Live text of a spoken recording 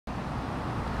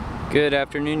Good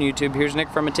afternoon, YouTube. Here's Nick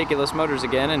from Meticulous Motors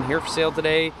again, and here for sale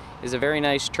today is a very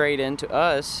nice trade-in. To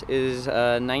us is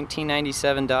a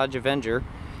 1997 Dodge Avenger.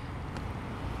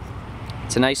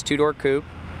 It's a nice two-door coupe,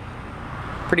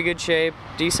 pretty good shape,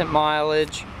 decent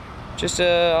mileage, just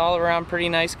a all-around pretty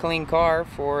nice clean car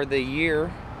for the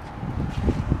year.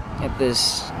 Get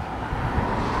this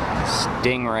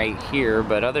ding right here,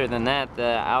 but other than that, the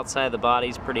outside of the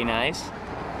body's pretty nice.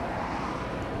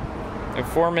 There are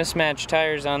 4 mismatched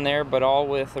tires on there, but all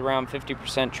with around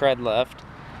 50% tread left.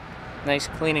 Nice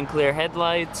clean and clear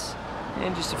headlights,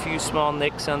 and just a few small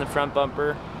nicks on the front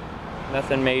bumper.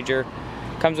 Nothing major.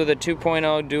 Comes with a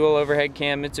 2.0 dual overhead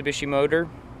cam Mitsubishi motor.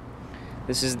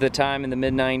 This is the time in the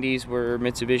mid-90s where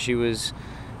Mitsubishi was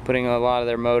putting a lot of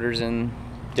their motors in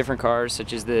different cars,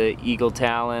 such as the Eagle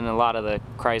Talon, a lot of the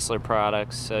Chrysler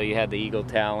products. So you had the Eagle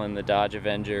Talon, the Dodge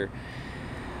Avenger,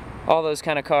 all those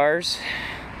kind of cars.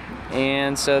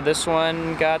 And so this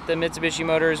one got the Mitsubishi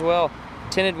motor as well.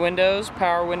 Tinted windows,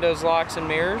 power windows, locks and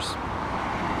mirrors.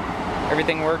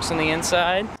 Everything works on the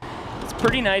inside. It's a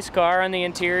pretty nice car on the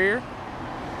interior.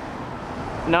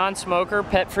 Non-smoker,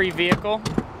 pet-free vehicle.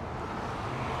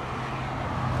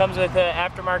 Comes with an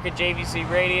aftermarket JVC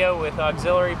radio with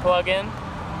auxiliary plug-in,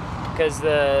 because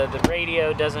the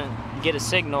radio doesn't get a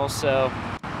signal, so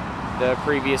the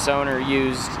previous owner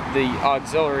used the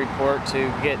auxiliary port to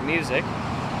get music.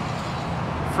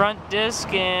 Front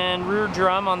disc and rear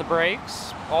drum on the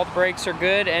brakes. All the brakes are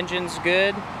good, engine's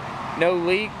good, no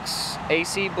leaks,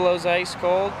 AC blows ice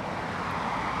cold,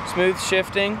 smooth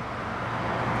shifting.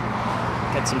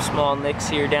 Got some small nicks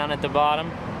here down at the bottom.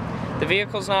 The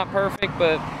vehicle's not perfect,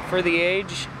 but for the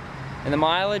age and the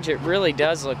mileage, it really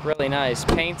does look really nice.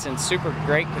 Paint's in super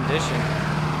great condition.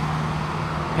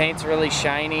 Paint's really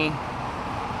shiny,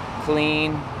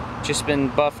 clean, just been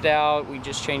buffed out. We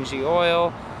just changed the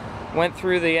oil. Went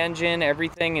through the engine,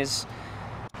 everything has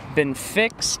been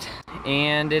fixed,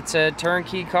 and it's a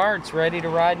turnkey car. It's ready to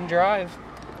ride and drive.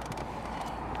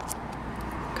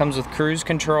 Comes with cruise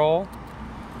control.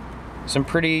 Some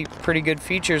pretty good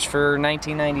features for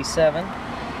 1997.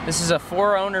 This is a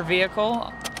 4-owner vehicle,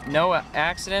 no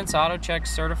accidents, auto check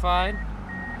certified.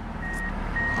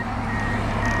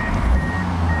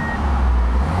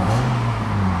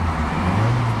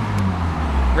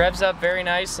 Revs up very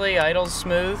nicely, idles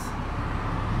smooth.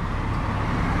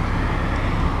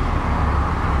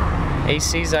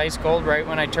 AC's ice cold right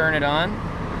when I turn it on.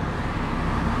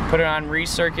 Put it on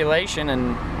recirculation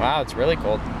and wow, it's really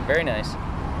cold. Very nice.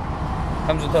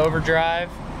 Comes with overdrive.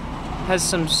 Has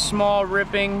some small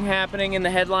ripping happening in the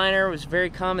headliner. It was a very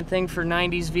common thing for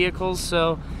 90s vehicles,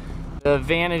 so the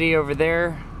vanity over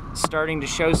there is starting to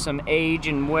show some age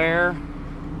and wear.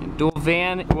 Dual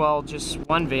well, just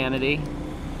one vanity.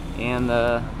 And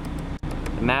the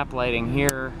map lighting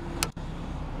here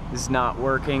is not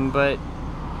working, but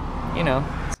you know,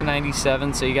 it's a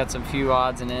 97, so you got some few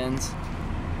odds and ends.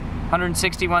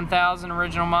 161,000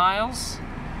 original miles.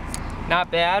 Not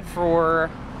bad for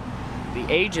the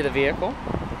age of the vehicle.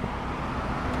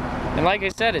 And like I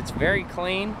said, it's very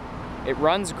clean. It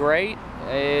runs great.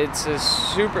 It's a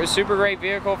super great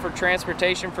vehicle for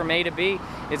transportation from A to B.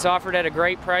 It's offered at a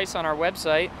great price on our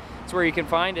website. It's where you can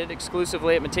find it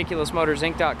exclusively at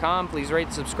meticulousmotorsinc.com. Please rate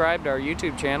and subscribe to our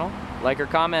YouTube channel. Like or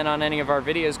comment on any of our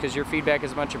videos, because your feedback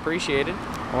is much appreciated.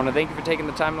 I want to thank you for taking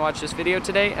the time to watch this video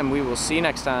today, and we will see you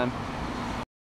next time.